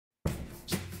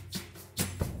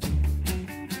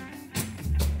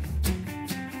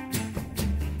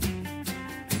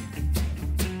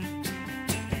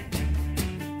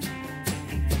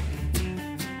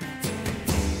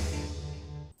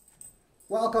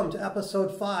welcome to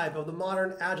episode 5 of the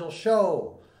Modern Agile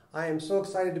Show. I am so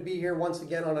excited to be here once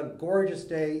again on a gorgeous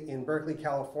day in Berkeley,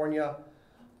 California.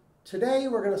 Today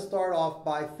we're going to start off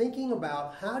by thinking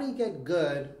about how do you get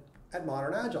good at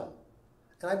Modern Agile.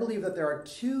 And I believe that there are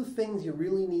two things you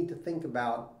really need to think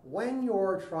about when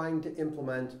you're trying to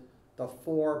implement the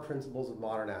 4 principles of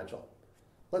Modern Agile.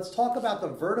 Let's talk about the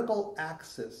vertical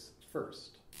axis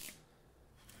first.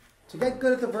 To get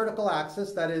good at the vertical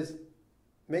axis, that is,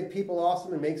 make people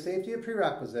awesome and make safety a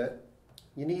prerequisite,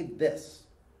 you need this.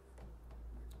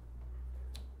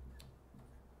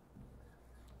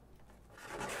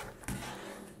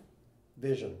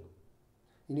 Vision.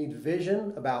 You need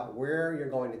vision about where you're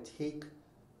going to take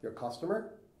your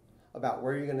customer, about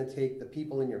where you're going to take the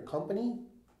people in your company.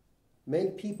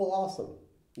 Make people awesome.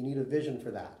 You need a vision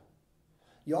for that.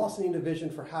 You also need a vision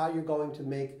for how you're going to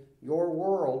make your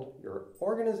world, your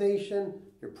organization,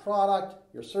 your product,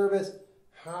 your service,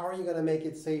 how are you going to make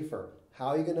it safer? How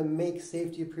are you going to make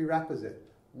safety a prerequisite?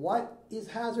 What is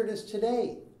hazardous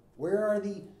today? Where are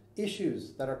the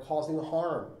issues that are causing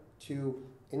harm to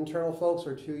internal folks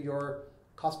or to your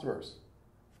customers?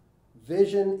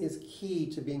 Vision is key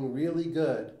to being really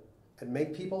good at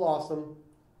make people awesome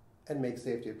and make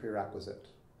safety a prerequisite.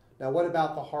 Now, what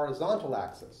about the horizontal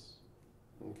axis?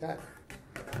 Okay.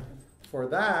 For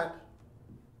that,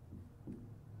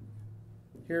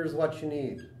 here's what you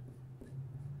need.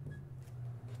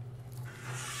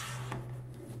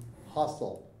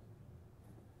 Hustle.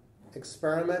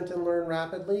 Experiment and learn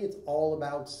rapidly. It's all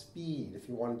about speed if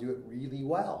you want to do it really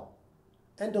well.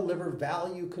 And deliver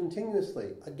value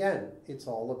continuously. Again, it's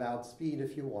all about speed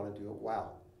if you want to do it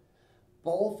well.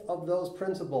 Both of those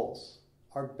principles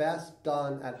are best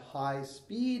done at high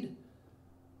speed.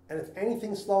 And if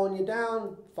anything's slowing you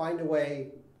down, find a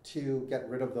way to get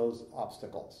rid of those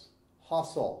obstacles.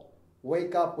 Hustle.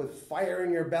 Wake up with fire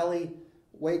in your belly.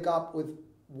 Wake up with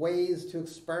ways to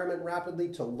experiment rapidly,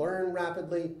 to learn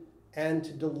rapidly, and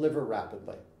to deliver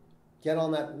rapidly. Get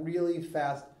on that really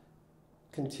fast,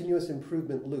 continuous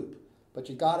improvement loop. But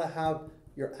you got to have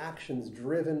your actions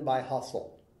driven by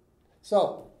hustle.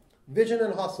 So, vision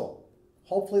and hustle.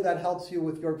 Hopefully that helps you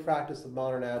with your practice of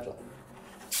Modern Agile.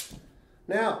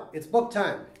 Now, it's book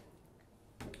time.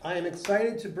 I am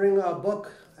excited to bring a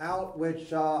book out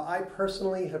which I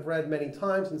personally have read many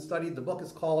times and studied. The book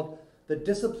is called The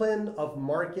Discipline of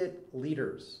Market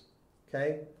Leaders.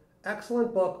 Okay?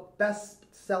 Excellent book,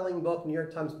 best-selling book, New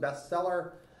York Times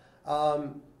bestseller.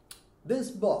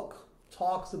 This book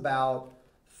talks about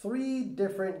 3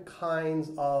 different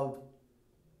kinds of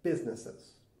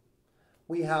businesses.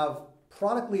 We have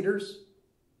product leaders.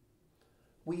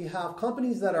 We have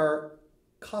companies that are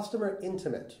customer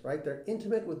intimate, right? They're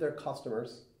intimate with their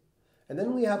customers. And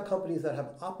then we have companies that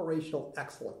have operational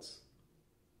excellence.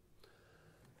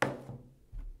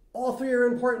 All 3 are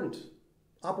important.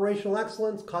 Operational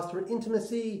excellence, customer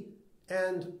intimacy,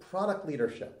 and product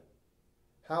leadership.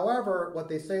 However, what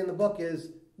they say in the book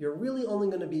is you're really only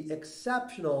going to be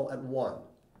exceptional at one.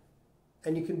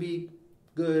 And you can be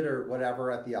good or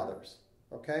whatever at the others.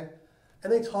 Okay?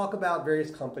 And they talk about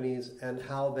various companies and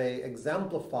how they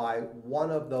exemplify one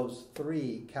of those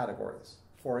 3 categories.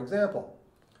 For example,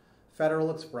 Federal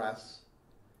Express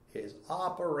is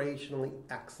operationally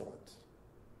excellent,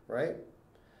 right?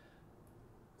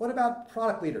 What about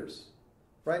product leaders,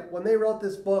 right? When they wrote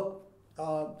this book,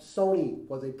 Sony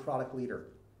was a product leader.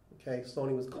 Okay,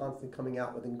 Sony was constantly coming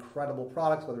out with incredible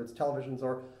products, whether it's televisions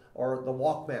or the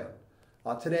Walkman.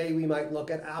 Today we might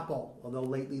look at Apple, although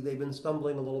lately they've been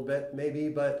stumbling a little bit, maybe,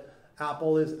 but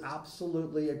Apple is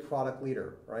absolutely a product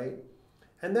leader, right?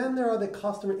 And then there are the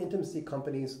customer intimacy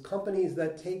companies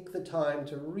that take the time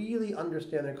to really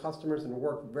understand their customers and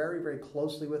work very, very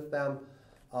closely with them.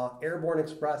 Airborne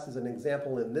Express is an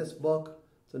example in this book.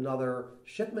 It's another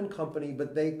shipment company,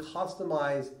 but they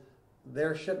customize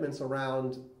their shipments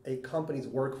around a company's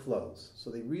workflows. So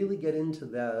they really get into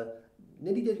the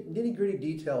nitty-gritty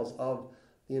details of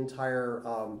the entire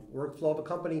workflow of a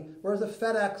company, whereas a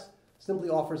FedEx simply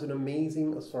offers an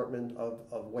amazing assortment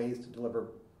of ways to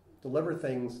deliver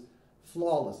things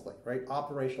flawlessly, right?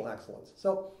 Operational excellence.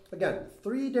 So again,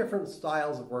 3 different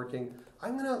styles of working.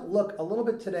 I'm going to look a little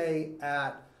bit today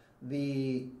at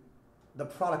the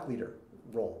product leader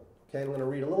role. Okay, I'm going to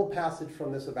read a little passage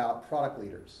from this about product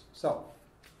leaders. So,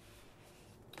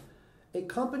 a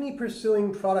company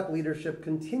pursuing product leadership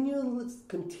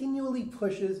continually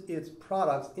pushes its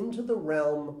products into the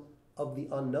realm of the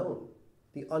unknown,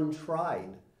 the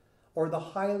untried, or the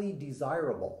highly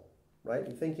desirable, right?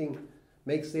 You're thinking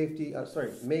make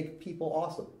people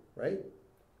awesome, right?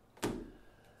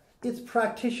 Its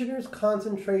practitioners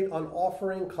concentrate on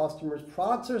offering customers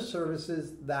products or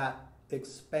services that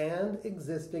expand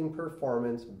existing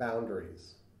performance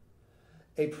boundaries.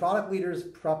 A product leader's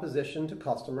proposition to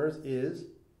customers is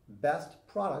best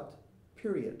product,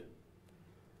 period.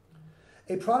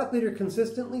 A product leader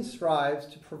consistently strives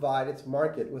to provide its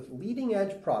market with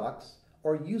leading-edge products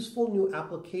or useful new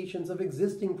applications of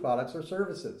existing products or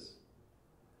services.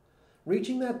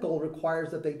 Reaching that goal requires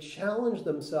that they challenge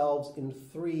themselves in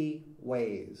 3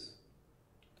 ways.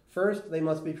 First, they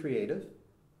must be creative.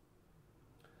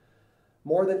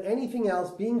 More than anything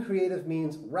else, being creative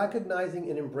means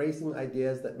recognizing and embracing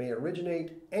ideas that may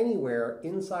originate anywhere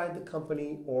inside the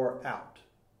company or out.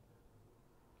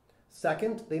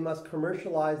 Second, they must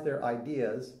commercialize their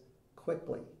ideas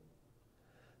quickly.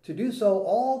 To do so,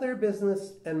 all their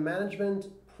business and management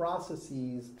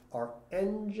processes are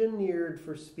engineered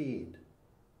for speed.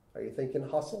 Are you thinking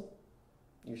hustle?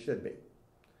 You should be.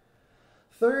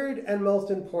 Third, and most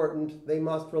important, they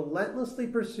must relentlessly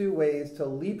pursue ways to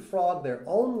leapfrog their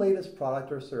own latest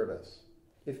product or service.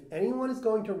 If anyone is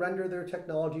going to render their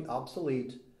technology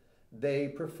obsolete, they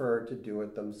prefer to do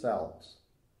it themselves.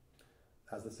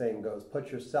 As the saying goes,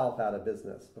 put yourself out of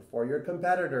business before your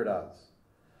competitor does.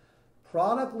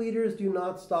 Product leaders do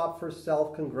not stop for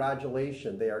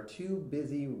self-congratulation. They are too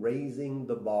busy raising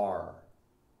the bar.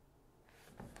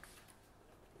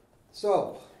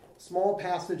 So, small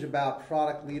passage about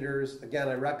product leaders. Again,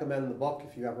 I recommend the book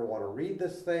if you ever want to read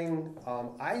this thing.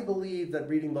 I believe that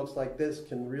reading books like this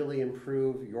can really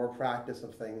improve your practice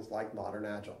of things like Modern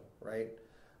Agile, right?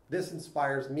 This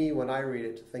inspires me when I read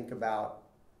it to think about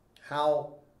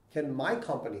how can my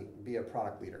company be a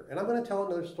product leader? And I'm going to tell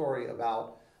another story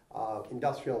about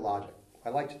industrial logic. I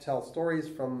like to tell stories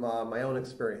from my own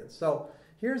experience. So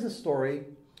here's a story.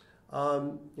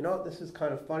 You know, this is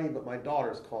kind of funny, but my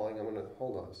daughter's calling. I'm going to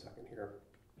hold on a second here.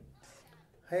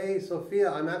 Hey, Sophia,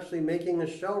 I'm actually making a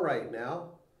show right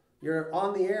now. You're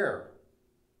on the air.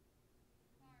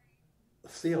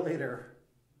 See you later.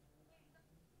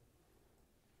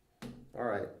 All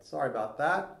right, sorry about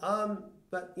that.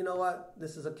 But you know what?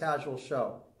 This is a casual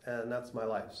show, and that's my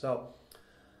life. So,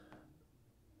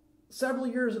 several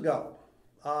years ago,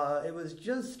 it was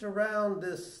just around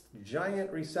this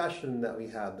giant recession that we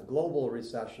had, the global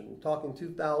recession, talking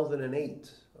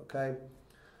 2008, okay?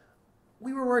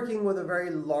 We were working with a very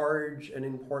large and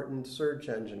important search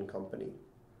engine company,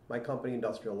 my company,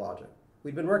 Industrial Logic.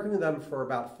 We'd been working with them for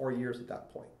about 4 years at that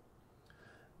point.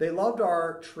 They loved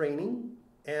our training,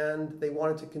 and they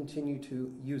wanted to continue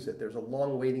to use it. There's a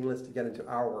long waiting list to get into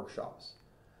our workshops.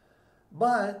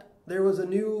 But there was a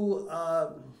new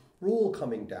rule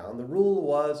coming down. The rule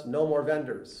was no more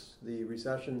vendors. The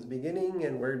recession's beginning,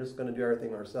 and we're just going to do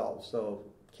everything ourselves, so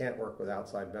can't work with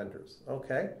outside vendors.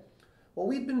 Okay. Well,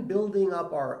 we've been building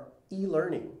up our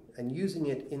e-learning and using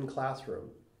it in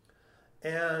classroom.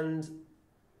 And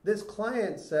this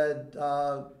client said,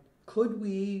 could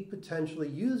we potentially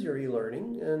use your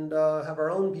e-learning and have our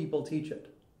own people teach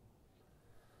it?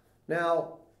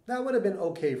 Now, that would have been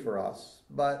okay for us,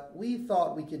 but we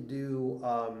thought we could do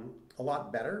a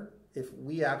lot better if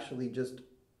we actually just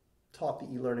taught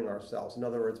the e-learning ourselves. In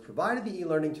other words, provided the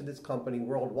e-learning to this company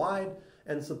worldwide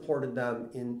and supported them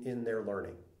in their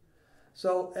learning.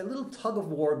 So a little tug of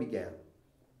war began,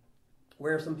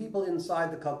 where some people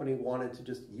inside the company wanted to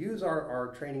just use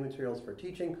our training materials for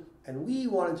teaching, and we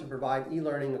wanted to provide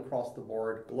e-learning across the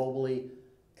board globally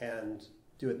and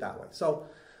do it that way. So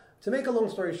to make a long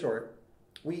story short,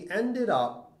 we ended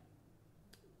up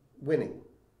winning,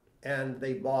 and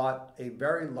they bought a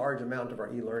very large amount of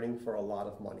our e-learning for a lot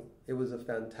of money. It was a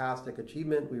fantastic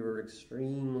achievement. We were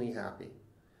extremely happy.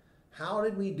 How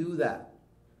did we do that?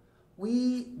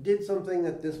 We did something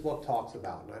that this book talks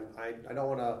about, and I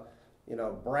don't want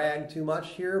to brag too much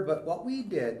here, but what we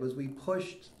did was we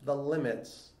pushed the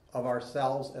limits of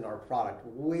ourselves and our product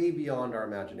way beyond our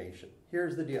imagination.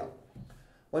 Here's the deal.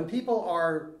 When people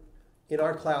are in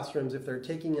our classrooms, if they're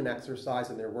taking an exercise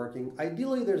and they're working,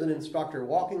 ideally there's an instructor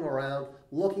walking around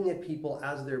looking at people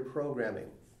as they're programming.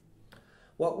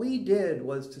 What we did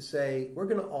was to say, we're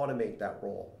going to automate that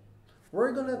role.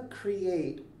 We're going to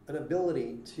create an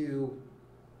ability to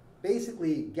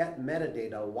basically get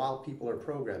metadata while people are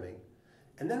programming.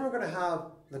 And then we're going to have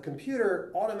the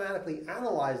computer automatically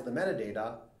analyze the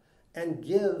metadata and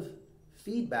give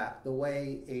feedback the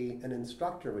way an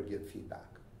instructor would give feedback.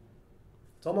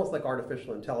 It's almost like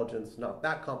artificial intelligence, not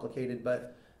that complicated,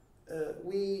 but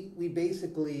we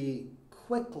basically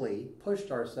quickly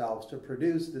pushed ourselves to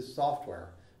produce this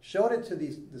software, showed it to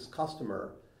this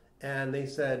customer, and they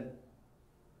said,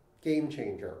 game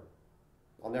changer.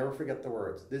 I'll never forget the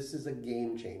words. This is a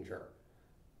game changer.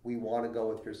 we want to go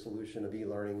with your solution of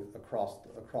e-learning across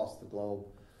the globe.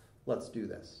 Let's do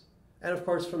this. And of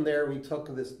course, from there, we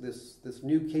took this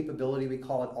new capability, we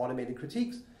call it automated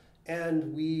critiques,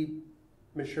 and we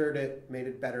matured it, made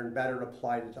it better and better, and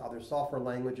applied it to other software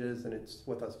languages, and it's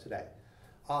with us today.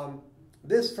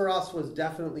 This, for us, was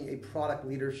definitely a product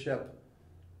leadership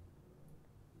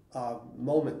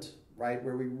moment, right,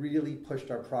 where we really pushed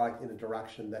our product in a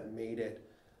direction that made it,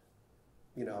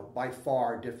 by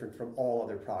far different from all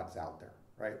other products out there,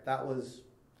 right? That was,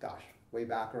 gosh, way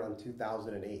back around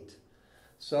 2008.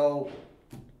 So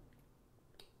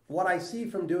what I see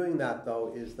from doing that,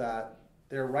 though, is that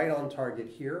they're right on target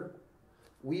here.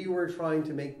 We were trying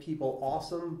to make people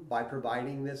awesome by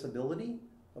providing this ability,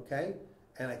 okay?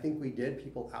 And I think we did.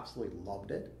 People absolutely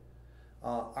loved it.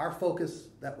 Our focus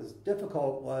that was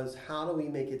difficult was how do we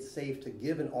make it safe to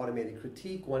give an automated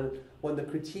critique when the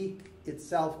critique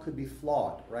itself could be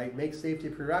flawed, right? Make safety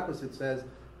a prerequisite says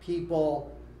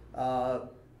people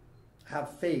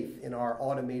have faith in our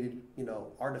automated,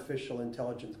 artificial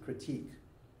intelligence critique.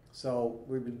 So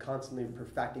we've been constantly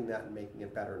perfecting that and making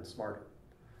it better and smarter.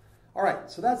 All right,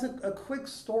 so that's a quick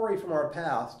story from our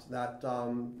past that,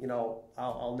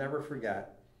 I'll never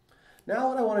forget. Now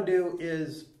what I want to do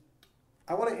is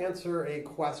I want to answer a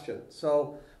question.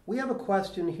 So we have a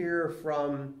question here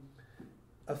from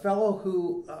a fellow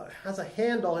who has a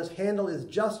handle. His handle is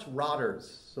Just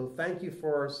Rotters. So thank you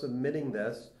for submitting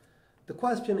this. The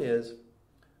question is,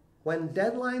 when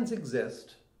deadlines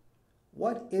exist,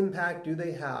 what impact do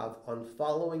they have on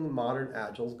following Modern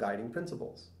Agile's guiding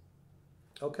principles?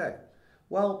 Okay,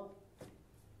 well,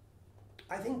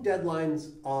 I think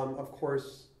deadlines, of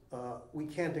course, we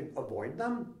can't avoid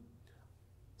them.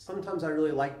 Sometimes I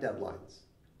really like deadlines.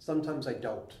 Sometimes I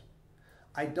don't.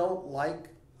 I don't like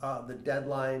the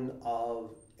deadline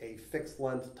of a fixed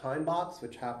length time box,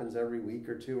 which happens every week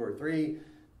or two or three.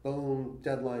 Boom,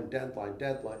 deadline, deadline,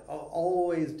 deadline.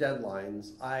 Always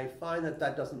deadlines. I find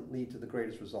that doesn't lead to the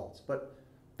greatest results. But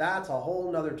that's a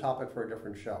whole nother topic for a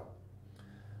different show.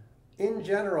 In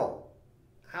general,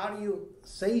 how do you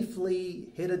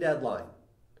safely hit a deadline?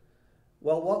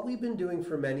 Well, what we've been doing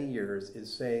for many years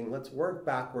is saying, let's work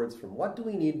backwards from what do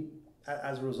we need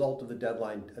as a result of the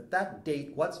deadline. At that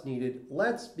date, what's needed?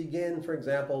 Let's begin, for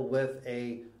example, with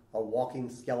a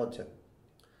walking skeleton.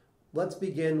 Let's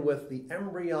begin with the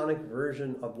embryonic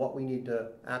version of what we need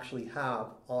to actually have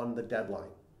on the deadline.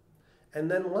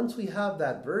 And then once we have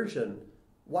that version,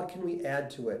 what can we add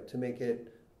to it to make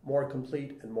it more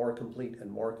complete and more complete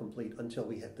and more complete until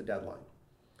we hit the deadline?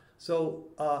 So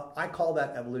I call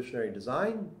that evolutionary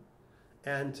design,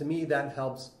 and to me that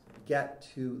helps get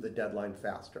to the deadline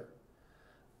faster.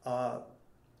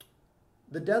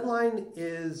 The deadline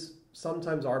is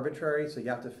sometimes arbitrary, so you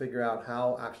have to figure out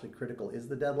how actually critical is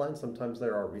the deadline. Sometimes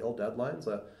there are real deadlines.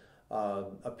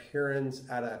 Appearance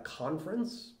at a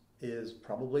conference is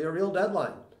probably a real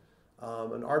deadline.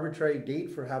 An arbitrary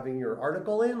date for having your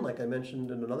article in, like I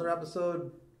mentioned in another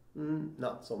episode,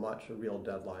 not so much a real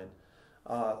deadline.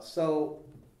 So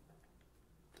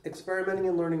experimenting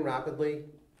and learning rapidly,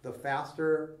 the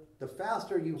faster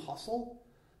you hustle,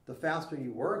 the faster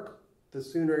you work, the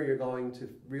sooner you're going to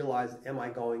realize, am I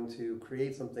going to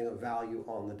create something of value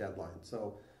on the deadline?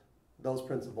 So that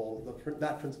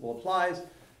principle applies.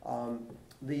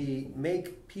 The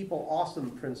make people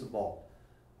awesome principle.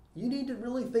 You need to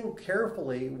really think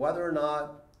carefully whether or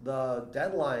not the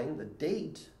deadline, the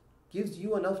date, gives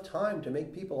you enough time to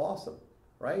make people awesome,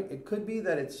 right? It could be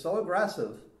that it's so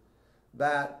aggressive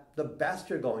that the best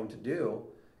you're going to do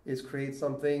is create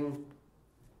something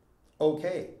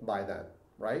okay by then,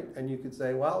 right? And you could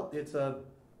say, well, it's a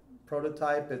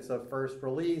prototype, it's a first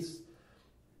release,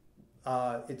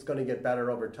 it's going to get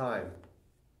better over time.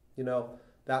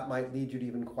 That might lead you to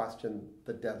even question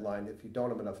the deadline if you don't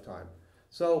have enough time.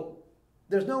 So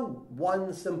there's no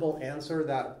one simple answer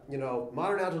that,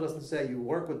 Modern Agile doesn't say you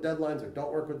work with deadlines or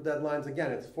don't work with deadlines.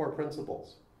 Again, it's 4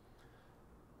 principles.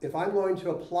 If I'm going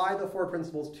to apply the 4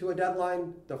 principles to a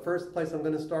deadline, the first place I'm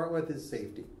going to start with is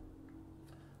safety.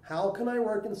 How can I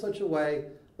work in such a way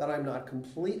that I'm not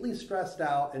completely stressed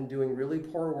out and doing really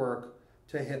poor work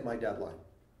to hit my deadline?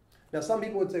 Now, some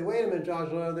people would say, wait a minute,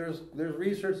 Joshua, there's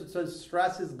research that says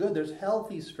stress is good. There's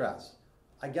healthy stress.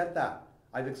 I get that.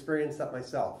 I've experienced that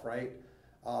myself, right?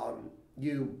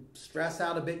 You stress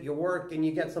out a bit your work and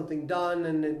you get something done,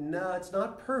 and no, it's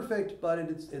not perfect, but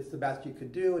it's the best you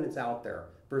could do and it's out there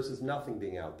versus nothing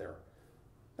being out there.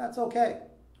 That's okay,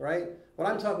 right? What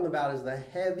I'm talking about is the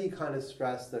heavy kind of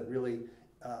stress that really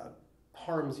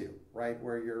harms you, right?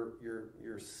 Where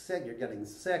you're sick, you're getting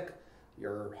sick,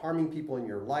 you're harming people in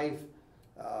your life,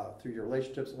 through your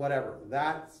relationships, whatever.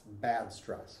 That's bad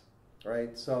stress,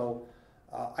 right? So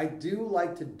I do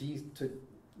like to,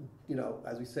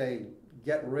 as we say,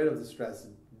 get rid of the stress,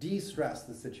 de-stress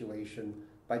the situation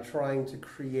by trying to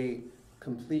create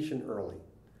completion early.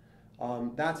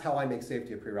 That's how I make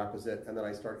safety a prerequisite, and then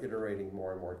I start iterating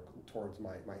more and more towards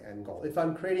my end goal. If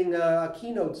I'm creating a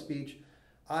keynote speech,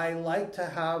 I like to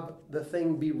have the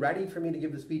thing be ready for me to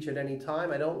give the speech at any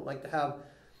time. I don't like to have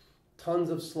tons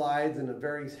of slides in a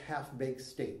very half-baked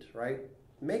state, right?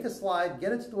 Make a slide,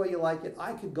 get it to the way you like it.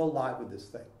 I could go live with this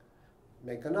thing.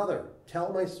 Make another,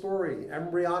 tell my story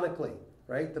embryonically,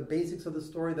 right? The basics of the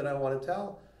story that I want to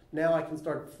tell. Now I can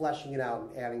start fleshing it out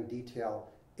and adding detail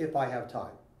if I have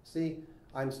time. See,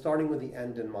 I'm starting with the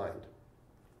end in mind.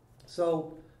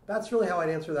 So that's really how I'd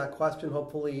answer that question.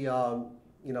 Hopefully,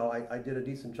 I did a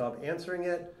decent job answering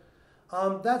it.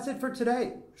 That's it for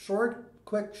today. Short,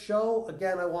 quick show.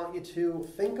 Again, I want you to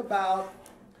think about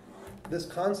this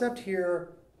concept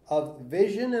here of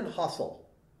vision and hustle,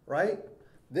 right?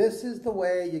 This is the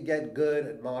way you get good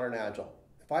at modern agile.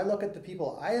 If I look at the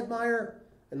people I admire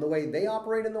and the way they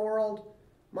operate in the world,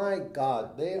 my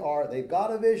God, they've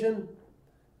got a vision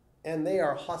and they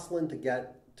are hustling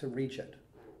to reach it,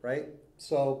 right?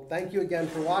 So thank you again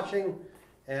for watching,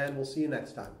 and we'll see you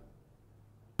next time.